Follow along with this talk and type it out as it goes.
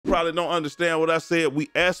probably don't understand what I said. We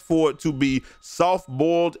asked for it to be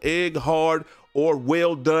soft-boiled egg hard or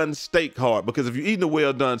well-done steak hard, because if you're eating a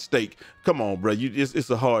well-done steak, come on, bro, it's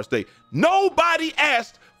a hard steak. Nobody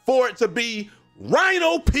asked for it to be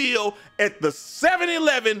rhino peel at the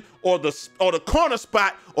 7-Eleven or the corner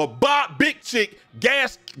spot or Bob Big Chick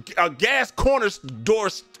gas corner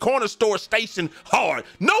store station hard.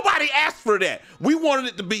 Nobody asked for that. We wanted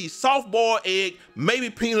it to be soft-boiled egg, maybe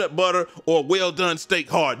peanut butter, or well-done steak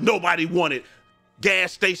hard. Nobody wanted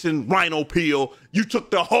gas station rhino peel. You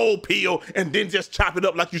took the whole peel and then just chop it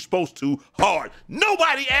up like you're supposed to hard.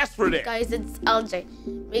 Nobody asked for that. Guys, it's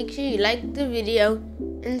LJ. Make sure you like the video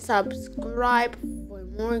and subscribe for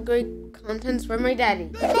more great contents from my daddy.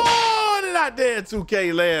 Good morning out there in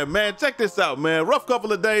 2K land, man. Check this out, man. Rough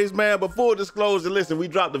couple of days, man, but full disclosure, listen, we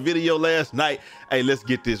dropped the video last night. Hey, let's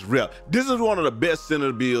get this rep. This is one of the best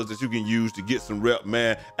center builds that you can use to get some rep,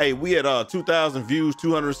 man. Hey, we had 2,000 views,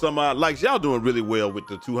 200 some odd likes. Y'all doing really well with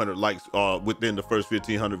the 200 likes within the first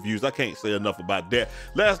 1,500 views. I can't say enough about that.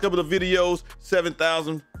 Last couple of videos,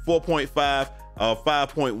 7,000, 4.5,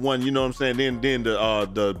 5.1, you know what I'm saying? Then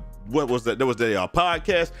the what was that? That was the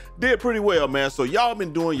podcast. Did pretty well, man. So y'all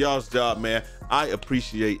been doing y'all's job, man. I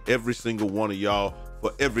appreciate every single one of y'all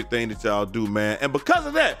for everything that y'all do, man. And because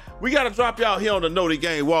of that, we got to drop y'all here on the Know the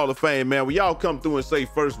Game Wall of Fame, man. When y'all come through and say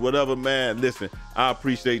first, whatever, man, listen, I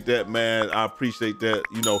appreciate that, man. I appreciate that,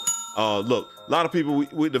 you know. Look, a lot of people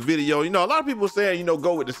with the video, you know, a lot of people saying, you know,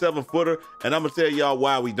 go with the 7-footer, and I'm gonna tell y'all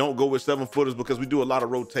why we don't go with 7-footers, because we do a lot of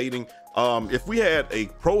rotating. If we had a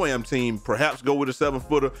pro-am team, perhaps go with a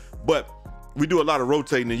 7-footer, but we do a lot of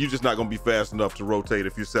rotating, and you're just not gonna be fast enough to rotate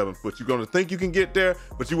if you're 7 foot. You're gonna think you can get there,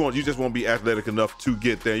 but you just won't be athletic enough to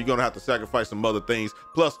get there. You're gonna have to sacrifice some other things.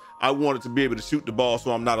 Plus, I wanted to be able to shoot the ball,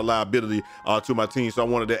 so I'm not a liability to my team. So I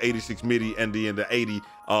wanted the 86 midi and the 80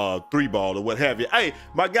 3-ball or what have you. Hey,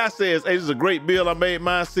 my guy says, hey, this is a great build. I made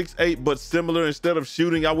mine 6'8", but similar. Instead of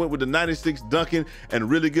shooting, I went with the 96 dunking and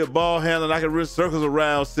really good ball handling. I can run circles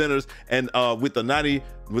around centers, and with the 90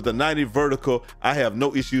 vertical, I have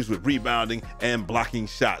no issues with rebounding and blocking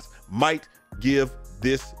shots. Might give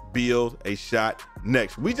this build a shot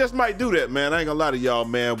next. We just might do that, man. I ain't gonna lie to y'all,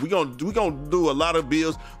 man. We gonna do a lot of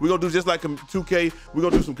builds. We gonna do just like 2K. We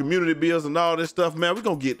gonna do some community builds and all this stuff, man. We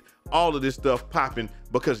gonna get all of this stuff popping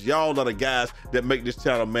because y'all are the guys that make this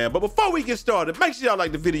channel, man. But before we get started, make sure y'all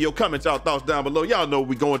like the video, comment y'all thoughts down below. Y'all know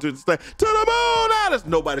we going to this thing to the moon. That's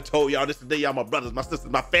nobody told y'all this today. Y'all my brothers, my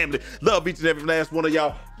sisters, my family. Love each and every last one of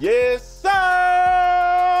y'all. Yes, sir.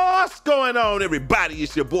 What's going on, everybody?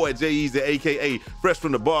 It's your boy J-Eazy, aka Fresh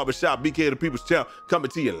from the Barbershop, BK of the People's Channel,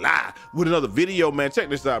 coming to you live with another video, man. Check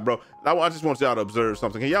this out, bro. I just want y'all to observe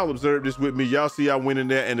something. Can y'all observe this with me? Y'all see I went in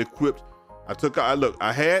there and equipped.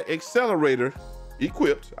 I had accelerator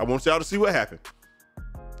equipped. I want y'all to see what happened.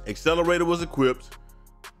 Accelerator was equipped.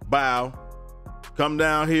 Bow. Come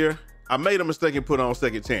down here. I made a mistake and put on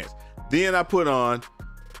second chance. Then I put on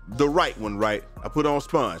the right one, right? I put on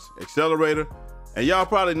sponge. Accelerator. And y'all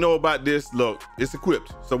probably know about this. Look, it's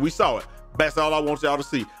equipped. So we saw it. That's all I want y'all to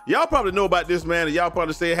see. Y'all probably know about this, man, and y'all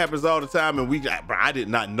probably say it happens all the time, and bro, I did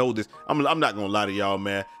not know this. I'm not gonna lie to y'all,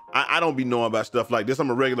 man. I don't be knowing about stuff like this. I'm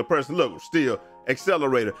a regular person. Look, still,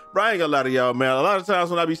 accelerator. Bro, I ain't gonna lie to y'all, man. A lot of times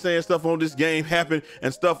when I be saying stuff on this game happen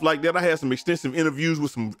and stuff like that, I had some extensive interviews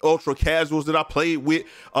with some ultra casuals that I played with,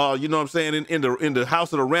 you know what I'm saying, in the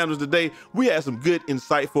House of the Randoms today. We had some good,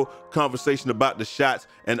 insightful conversation about the shots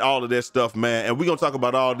and all of that stuff, man. And we're gonna talk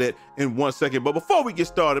about all that in 1 second. But before we get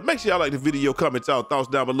started, make sure y'all like the video, comment y'all thoughts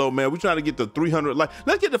down below, man. We're trying to get to 300 likes.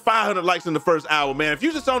 Let's get to 500 likes in the first hour, man. If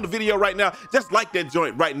you just on the video right now, just like that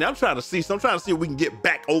joint right now. I'm trying to see if we can get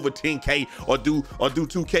back over 10K or do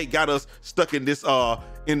 2K. Got us stuck in this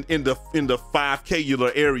in the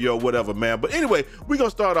 5K area or whatever, man. But anyway, we're gonna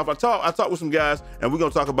start off. I talked with some guys, and we're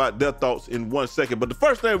gonna talk about their thoughts in 1 second. But the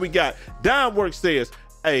first thing we got, Downwork says,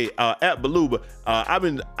 hey, at Beluba,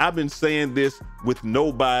 I've been saying this with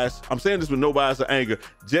no bias. I'm saying this with no bias or anger,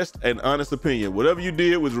 just an honest opinion. Whatever you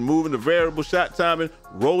did was removing the variable shot timing,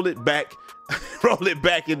 roll it back, roll it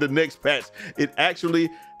back in the next patch. It actually,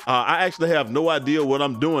 I actually have no idea what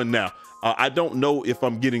I'm doing now. I don't know if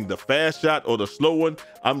I'm getting the fast shot or the slow one.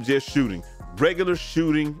 I'm just shooting. Regular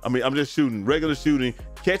shooting, I'm just shooting. Regular shooting,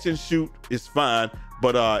 catch and shoot is fine,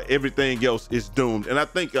 but everything else is doomed. And I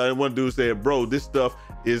think one dude said, bro, this stuff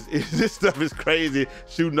is crazy,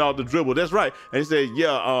 shooting off the dribble. That's right. And he said,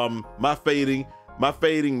 yeah, my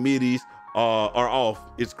fading middies are off,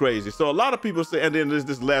 it's crazy. So a lot of people say, and then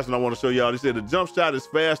this last one I want to show y'all. They said the jump shot is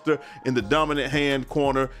faster in the dominant hand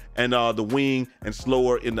corner and the wing, and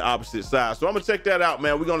slower in the opposite side. So I'm gonna check that out,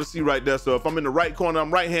 man. We're gonna see right there. So if I'm in the right corner,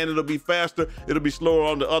 I'm right-handed, it'll be faster. It'll be slower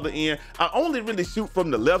on the other end. I only really shoot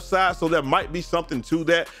from the left side, so there might be something to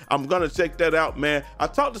that. I'm gonna check that out, man. I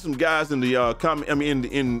talked to some guys in the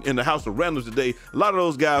in the House of Randoms today. A lot of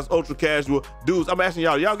those guys, ultra casual dudes. I'm asking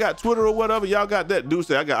y'all got Twitter or whatever? Y'all got that? Dude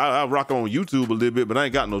say I rock on YouTube a little bit, but I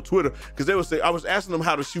ain't got no Twitter. Because they would say, I was asking them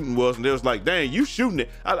how the shooting was, and they was like, dang, you shooting it.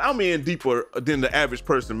 I'm in deeper than the average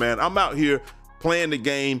person, man. I'm out here playing the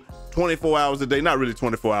game 24 hours a day. Not really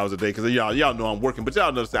 24 hours a day, because y'all know I'm working, but y'all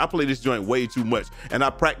understand I play this joint way too much, and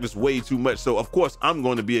I practice way too much. So of course I'm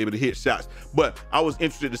going to be able to hit shots. But I was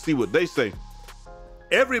interested to see what they say.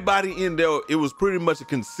 Everybody in there, it was pretty much a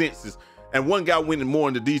consensus. And one guy went in more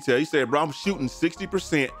into detail. He said, bro, I'm shooting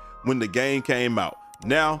 60% when the game came out.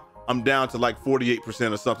 Now I'm down to like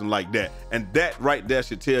 48% or something like that. And that right there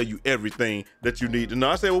should tell you everything that you need to know.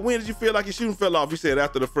 I said, well, when did you feel like your shooting fell off? He said,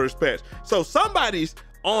 after the first patch. So somebody's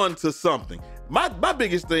on to something. My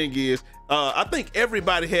biggest thing is, I think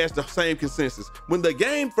everybody has the same consensus. When the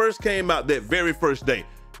game first came out that very first day,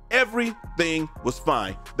 everything was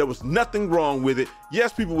fine. There was nothing wrong with it.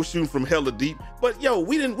 Yes, people were shooting from hella deep, but yo,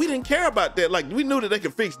 we didn't care about that. Like, we knew that they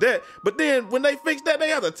could fix that, but then when they fixed that, they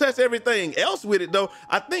had to test everything else with it though.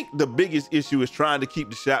 I think the biggest issue is trying to keep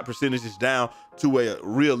the shot percentages down to a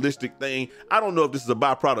realistic thing. I don't know if this is a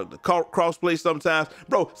byproduct of crossplay sometimes.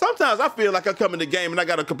 Bro, sometimes I feel like I come in the game and I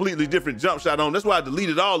got a completely different jump shot on. That's why I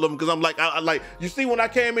deleted all of them, because I'm like, I like, you see when I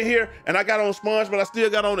came in here and I got on sponge, but I still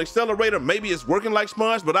got on accelerator. Maybe it's working like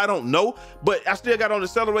sponge, but I don't know. But I still got on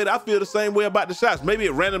accelerator. I feel the same way about the shots. Maybe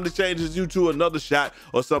it randomly changes you to another shot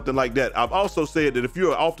or something like that. I've also said that if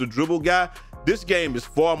you're an off the dribble guy, this game is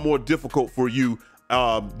far more difficult for you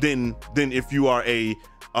than if you are a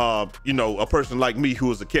you know, a person like me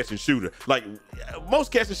who is a catch and shooter. Like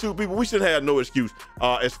most catch and shoot people, we should have no excuse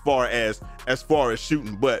as far as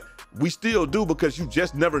shooting, but we still do, because you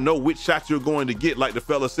just never know which shot you're going to get. Like the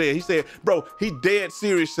fella said, he said, bro, he dead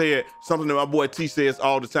serious said something that my boy T says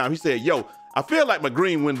all the time. He said, yo, I feel like my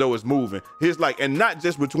green window is moving. He's like, and not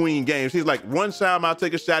just between games. He's like, one time I'll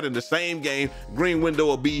take a shot in the same game, green window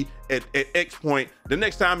will be at X point. The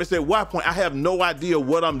next time it's at Y point. I have no idea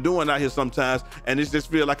what I'm doing out here sometimes, and it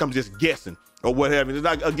just feel like I'm just guessing or what have you. It's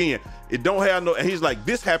like, again, it don't have no, and he's like,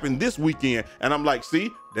 this happened this weekend. And I'm like, see,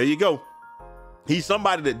 there you go. He's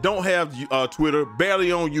somebody that don't have Twitter,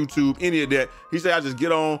 barely on YouTube, any of that. He said, I just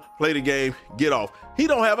get on, play the game, get off. He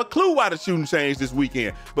don't have a clue why the shooting changed this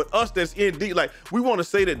weekend. But us that's in deep, like, we want to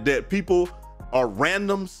say that people are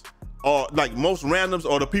randoms, or like most randoms,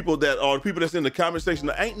 or the people that's in the comment section.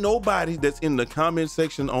 There ain't nobody that's in the comment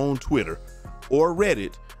section on Twitter or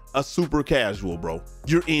Reddit a super casual, bro.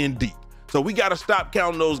 You're in deep. So we got to stop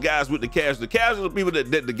counting those guys with the casual. The casual people that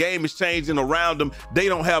the game is changing around them, they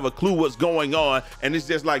don't have a clue what's going on. And it's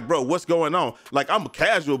just like, bro, what's going on? Like, I'm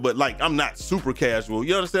casual, but like, I'm not super casual.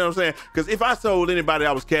 You understand what I'm saying? Because if I told anybody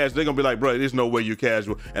I was casual, they're going to be like, bro, there's no way you're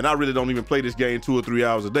casual. And I really don't even play this game 2 or 3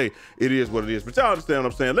 hours a day. It is what it is. But y'all understand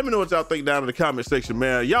what I'm saying? Let me know what y'all think down in the comment section,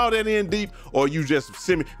 man. Y'all that in deep, or you just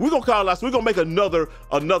semi? We're going to call us, we're going to make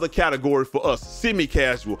another category for us,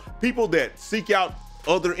 semi-casual. People that seek out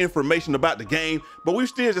other information about the game, but we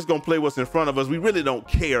still just gonna play what's in front of us. We really don't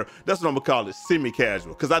care. That's what I'm gonna call it,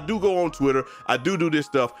 semi-casual. Because I do go on Twitter, I do this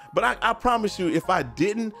stuff, but I promise you, if I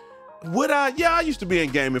didn't, would I? Yeah, I used to be in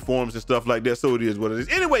gaming forums and stuff like that, so it is what it is.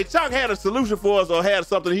 Anyway, Choc had a solution for us, or had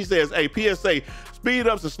something. He says, hey, PSA, speed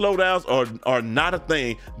ups and slowdowns are not a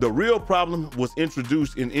thing. The real problem was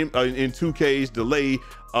introduced in 2K's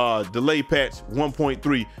delay patch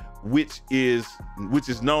 1.3, which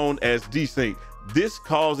is known as desync. This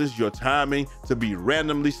causes your timing to be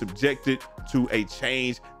randomly subjected to a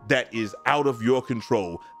change that is out of your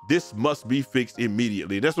control. This must be fixed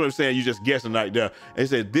immediately. That's what I'm saying. You're just guessing right there. They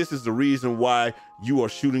said this is the reason why you are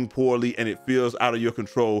shooting poorly and it feels out of your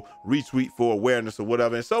control. Retweet for awareness or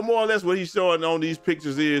whatever. And so more or less what he's showing on these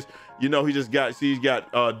pictures is, you know, he's got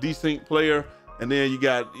desync player, and then you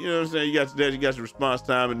got, you know what I'm saying, you got your response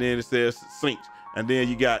time, and then it says synced, and then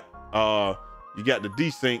you got the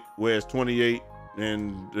desync where it's 28.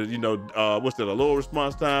 And you know, what's that, a lower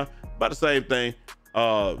response time, about the same thing,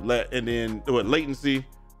 and then what, latency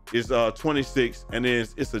is 26, and then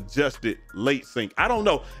it's adjusted late sync. I don't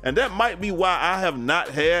know, and that might be why I have not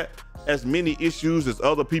had as many issues as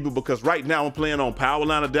other people, because right now I'm playing on power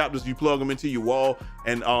line adapters. You plug them into your wall,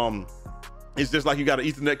 and it's just like you got an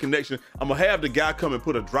Ethernet connection. I'm gonna have the guy come and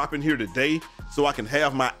put a drop in here today, so I can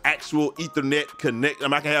have my actual Ethernet connect.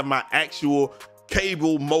 I can have my actual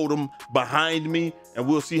cable modem behind me, and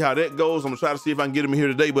we'll see how that goes. I'm gonna try to see if I can get him here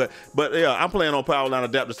today, but yeah, I'm playing on power line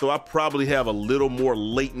adapter, so I probably have a little more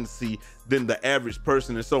latency than the average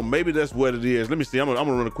person, and so maybe that's what it is. Let me see. I'm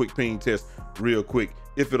gonna run a quick ping test real quick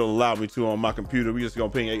if it'll allow me to on my computer. We just gonna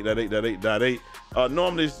ping 8.8.8.8.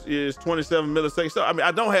 Normally is 27 milliseconds. So I mean,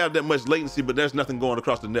 I don't have that much latency, but there's nothing going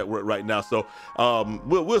across the network right now. So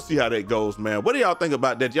we'll see how that goes, man. What do y'all think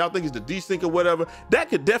about that? Y'all think it's the desync or whatever? That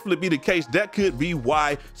could definitely be the case. That could be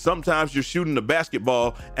why sometimes you're shooting the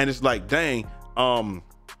basketball and it's like, dang,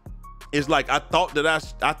 it's like I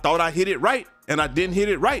thought I hit it right and I didn't hit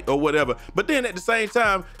it right or whatever. But then at the same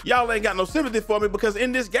time, y'all ain't got no sympathy for me because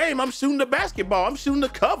in this game, I'm shooting the basketball. I'm shooting the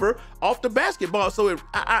cover off the basketball. So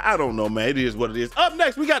I don't know, man. It is what it is. Up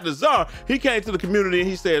next, we got the Czar. He came to the community and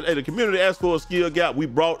he said, hey, the community asked for a skill gap. We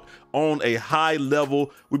brought on high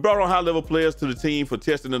level players to the team for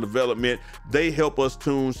testing and development. They help us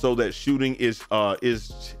tune so that shooting is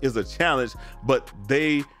a challenge, but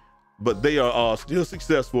they are still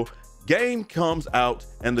successful. Game comes out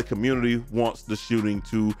and the community wants the shooting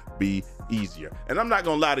to be easier. And I'm not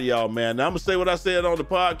gonna lie to y'all, man. Now I'm gonna say what I said on the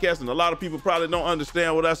podcast, and a lot of people probably don't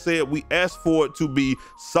understand what I said. We asked for it to be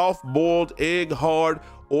soft-boiled egg hard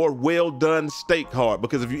or well-done steak hard,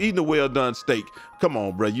 because if you're eating a well-done steak, come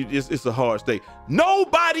on, bro, it's a hard steak.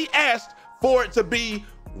 Nobody asked for it to be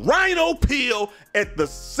rhino peel at the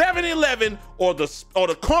 7-Eleven or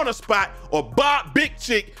the corner spot or Bob Big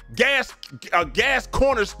Chick gas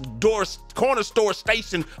corner store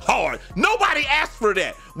station hard. Nobody asked for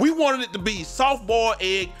that. We wanted it to be soft-boiled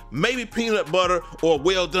egg, maybe peanut butter, or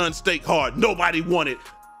well-done steak hard. Nobody wanted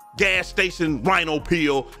gas station rhino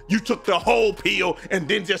peel. You took the whole peel and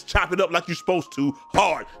then just chop it up like you're supposed to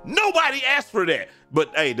hard. Nobody asked for that.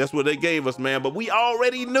 But hey, that's what they gave us, man. But we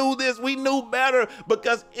already knew this. We knew better,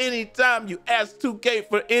 because anytime you ask 2K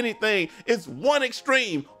for anything, it's one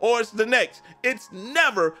extreme or it's the next. It's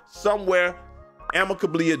never somewhere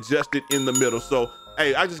amicably adjusted in the middle. So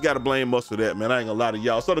hey, I just gotta blame us for that, man. I ain't gonna lie to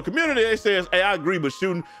y'all. So the community, they says, hey, I agree, but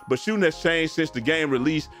shooting has changed since the game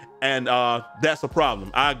release, and that's a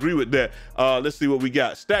problem. I agree with that. Let's see what we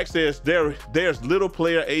got. Stack says there's little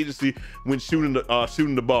player agency when shooting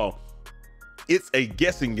the ball. It's a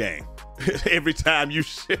guessing game. Every time you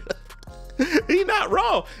shoot. He's not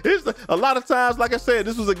wrong. A lot of times, like I said,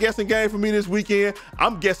 this was a guessing game for me this weekend.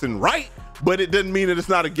 I'm guessing right, but it doesn't mean that it's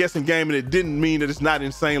not a guessing game, and it didn't mean that it's not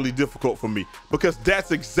insanely difficult for me, because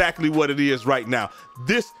that's exactly what it is right now.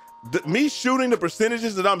 Me shooting the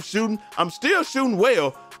percentages that I'm still shooting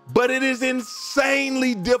well, but it is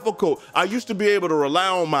insanely difficult. I used to be able to rely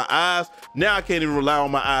on my eyes. Now I can't even rely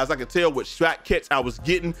on my eyes. I can tell what shot catch I was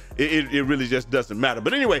getting. It really just doesn't matter.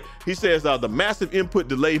 But anyway, he says the massive input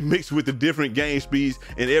delay mixed with the different game speeds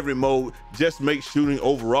in every mode just makes shooting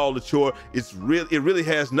overall a chore. It really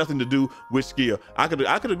has nothing to do with skill. I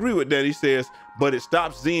could agree with that. He says, but it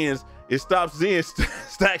stops Zens. It stops Zen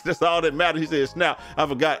stacks. That's all that matters. He said, snap. I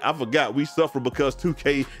forgot. We suffer because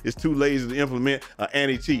 2K is too lazy to implement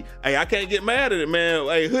anti-cheat. Hey, I can't get mad at it, man.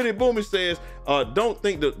 Hey, Hoodie Boomy says, don't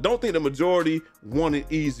think the majority want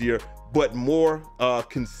it easier, but more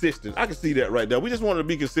consistent. I can see that right there. We just wanted to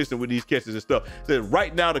be consistent with these catches and stuff. Said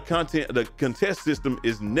right now the contest system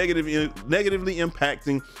is negatively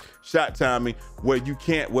impacting shot timing, where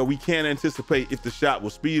we can't anticipate if the shot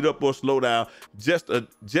will speed up or slow down. Just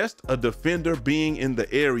a defender being in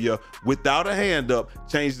the area without a hand up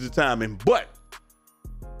changes the timing, but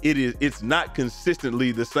it's not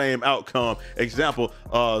consistently the same outcome. Example,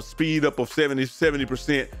 speed up of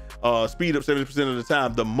 70%, speed up 70% of the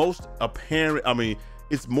time. The most apparent,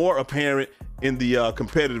 it's more apparent in the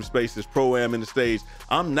competitive spaces, pro-am in the stage.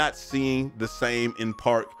 I'm not seeing the same in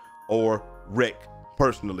park or rec.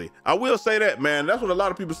 Personally, I will say that, man. That's what a lot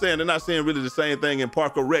of people saying. They're not saying really the same thing in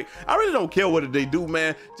park or rec. I really don't care what they do,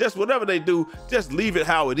 man. Just whatever they do, just leave it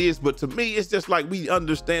how it is. But to me, it's just like we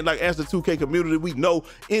understand, like as the 2K community, we know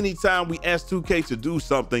anytime we ask 2K to do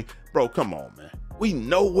something, bro, come on, man. We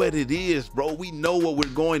know what it is, bro. We know what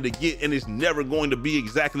we're going to get, and it's never going to be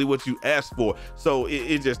exactly what you asked for. So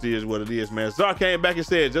it just is what it is, man. Zar came back and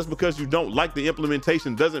said, just because you don't like the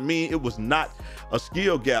implementation doesn't mean it was not a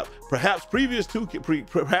skill gap. Perhaps previous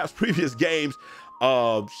games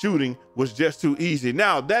shooting was just too easy.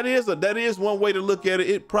 Now that is one way to look at it.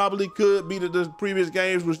 It probably could be that the previous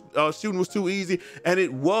games was shooting was too easy, and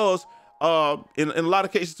it was in a lot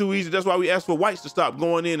of cases too easy. That's why we asked for whites to stop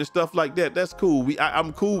going in and stuff like that. That's cool.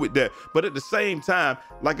 I'm cool with that. But at the same time,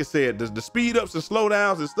 like I said, the speed ups and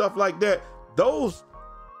slowdowns and stuff like that, those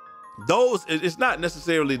it's not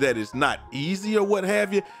necessarily that it's not easy or what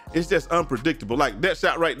have you. It's just unpredictable. Like that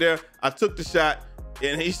shot right there, I took the shot,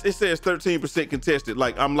 and it says 13% contested.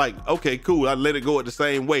 Like, I'm like, okay, cool. I let it go at the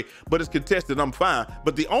same way, but it's contested. I'm fine.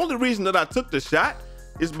 But the only reason that I took the shot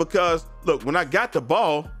is because, look, when I got the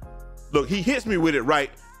ball, look, he hits me with it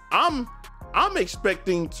right. I'm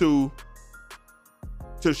expecting to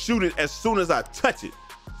shoot it as soon as I touch it.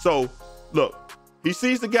 So look, he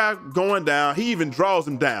sees the guy going down. He even draws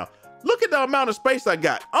him down. Look at the amount of space I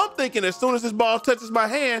got. I'm thinking as soon as this ball touches my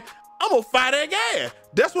hand, I'm gonna fire that gas.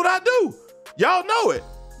 That's what I do. Y'all know it.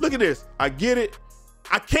 Look at this. I get it.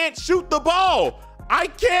 I can't shoot the ball. I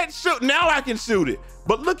can't shoot. Now I can shoot it.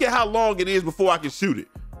 But look at how long it is before I can shoot it.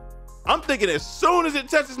 I'm thinking as soon as it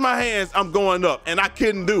touches my hands, I'm going up, and I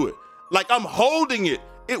couldn't do it. Like, I'm holding it.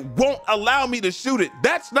 It won't allow me to shoot it.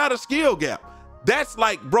 That's not a skill gap. That's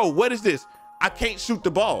like, bro, what is this? I can't shoot the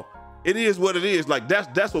ball. It is what it is. Like,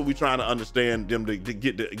 that's what we're trying to understand them to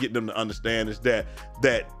get them to understand, is that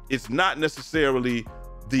it's not necessarily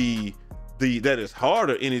that it's hard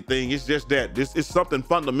or anything. It's just that this is something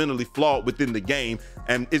fundamentally flawed within the game,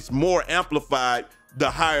 and it's more amplified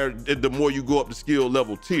the more you go up the skill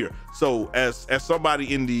level tier. So as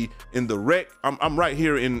somebody in the rec, I'm right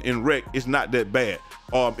here in rec. It's not that bad.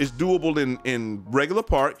 It's doable in regular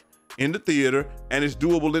park, in the theater, and it's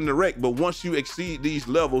doable in the rec. But once you exceed these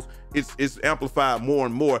levels, it's amplified more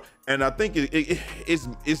and more. And I think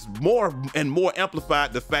it's more and more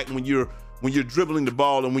amplified the fact when you're dribbling the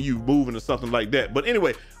ball and when you're moving or something like that. But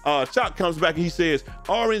anyway, Choc comes back and he says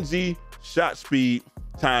RNG shot speed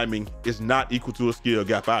timing is not equal to a skill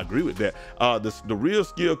gap. I agree with that. The real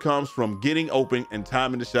skill comes from getting open and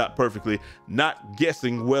timing the shot perfectly, not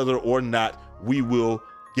guessing whether or not we will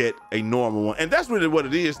get a normal one. And that's really what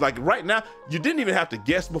it is. Like right now, you didn't even have to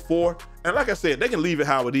guess before. And like I said, they can leave it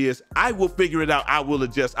how it is. I will figure it out. I will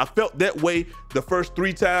adjust. I felt that way the first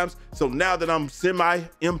 3 times. So now that I'm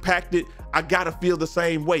semi-impacted, I gotta feel the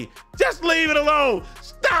same way. Just leave it alone.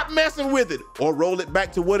 Stop messing with it, or roll it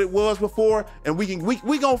back to what it was before, and we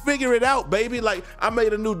gonna figure it out, baby. Like, I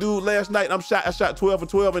made a new dude last night. I shot 12 for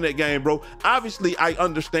 12 in that game, bro. Obviously, I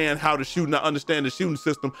understand how to shoot and I understand the shooting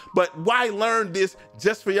system, but why learn this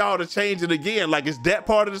just for y'all to change it again? Like, is that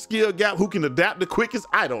part of the skill gap? Who can adapt the quickest?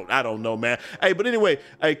 I don't know, man. Hey, but anyway,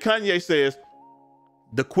 hey, Kanye says,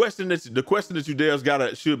 the question that you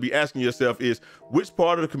devs should be asking yourself is, which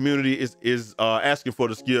part of the community is asking for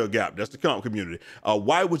the skill gap? That's the comp community.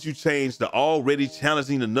 Why would you change the already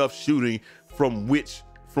challenging enough shooting from which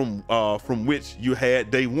you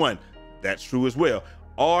had day one? That's true as well.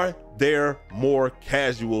 Are there more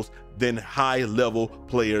casuals than high level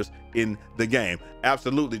players in the game?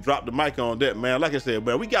 Absolutely. Drop the mic on that, man. Like I said,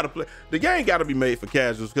 man, we gotta play. The game gotta be made for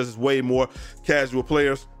casuals because it's way more casual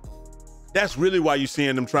players. That's really why you're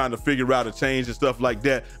seeing them trying to figure out a change and stuff like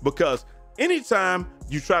that, because anytime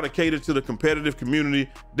you try to cater to the competitive community,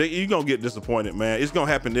 you're gonna get disappointed, man. It's gonna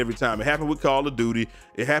happen every time. It happened with Call of Duty.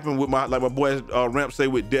 It happened with like my boy Ramp say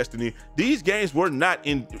with Destiny. These games were not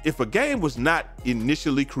if a game was not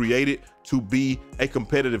initially created to be a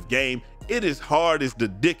competitive game, it is hard as the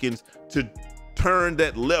dickens to turn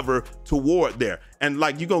that lever toward there. And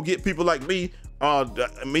like, you're gonna get people like me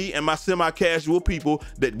and my semi-casual people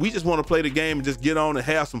that we just want to play the game and just get on and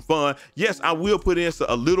have some fun. Yes, I will put in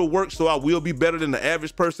a little work, so I will be better than the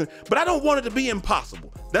average person, but I don't want it to be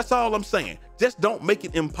impossible. That's all I'm saying. Just don't make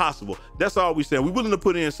it impossible. That's all we're saying. We're willing to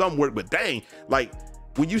put in some work, but dang, like,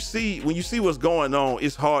 when you see what's going on,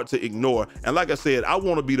 it's hard to ignore. And like I said, I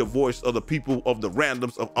want to be the voice of the people, of the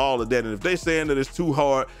randoms, of all of that. And if they're saying that it's too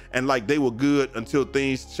hard and like they were good until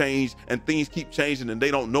things change and things keep changing and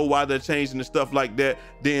they don't know why they're changing and stuff like that,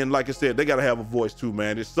 then like I said, they got to have a voice too,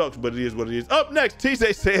 man. It sucks, but it is what it is. Up next,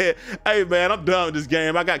 TJ said, hey man, I'm done with this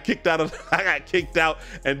game. I got kicked out,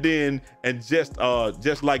 and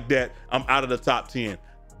just like that, I'm out of the top 10.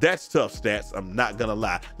 That's tough stats, I'm not gonna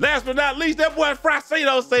lie. Last but not least, that boy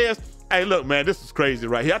Tyceno says, hey, look, man, this is crazy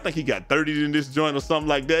right here. I think he got 30 in this joint or something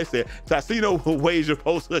like that. He said, Tyceno will wager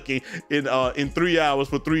post-hooking in 3 hours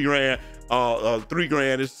for $3 grand. 3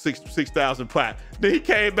 grand is 6,000 pot. Then he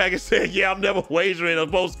came back and said, yeah, I'm never wagering a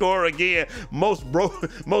post score again. Most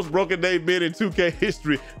broken they've been in 2K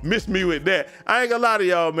history. Miss me with that. I ain't gonna lie to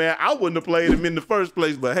y'all, man. I wouldn't have played him in the first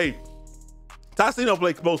place, but hey, Tyceno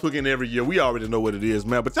play post hooking every year. We already know what it is,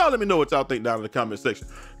 man. But y'all let me know what y'all think down in the comment section.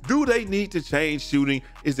 Do they need to change shooting?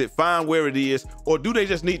 Is it fine where it is? Or do they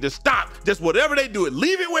just need to stop? Just whatever they do,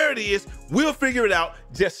 leave it where it is. We'll figure it out.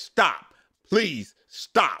 Just stop. Please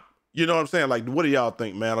stop. You know what I'm saying? Like, what do y'all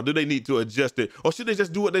think, man? Or do they need to adjust it? Or should they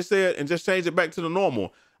just do what they said and just change it back to the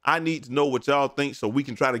normal? I need to know what y'all think so we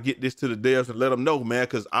can try to get this to the devs and let them know, man,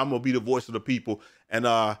 because I'm going to be the voice of the people. And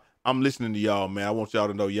I'm listening to y'all, man. I want y'all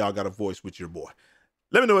to know y'all got a voice with your boy.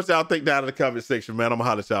 Let me know what y'all think down in the comment section, man. I'm gonna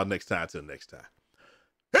holler at y'all next time. Till next time.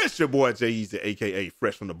 It's your boy Jay Easy, aka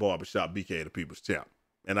Fresh from the Barbershop, BK the People's Champ.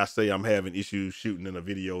 And I say I'm having issues shooting in a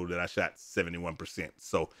video that I shot 71%.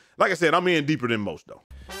 So, like I said, I'm in deeper than most though.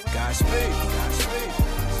 Godspeed.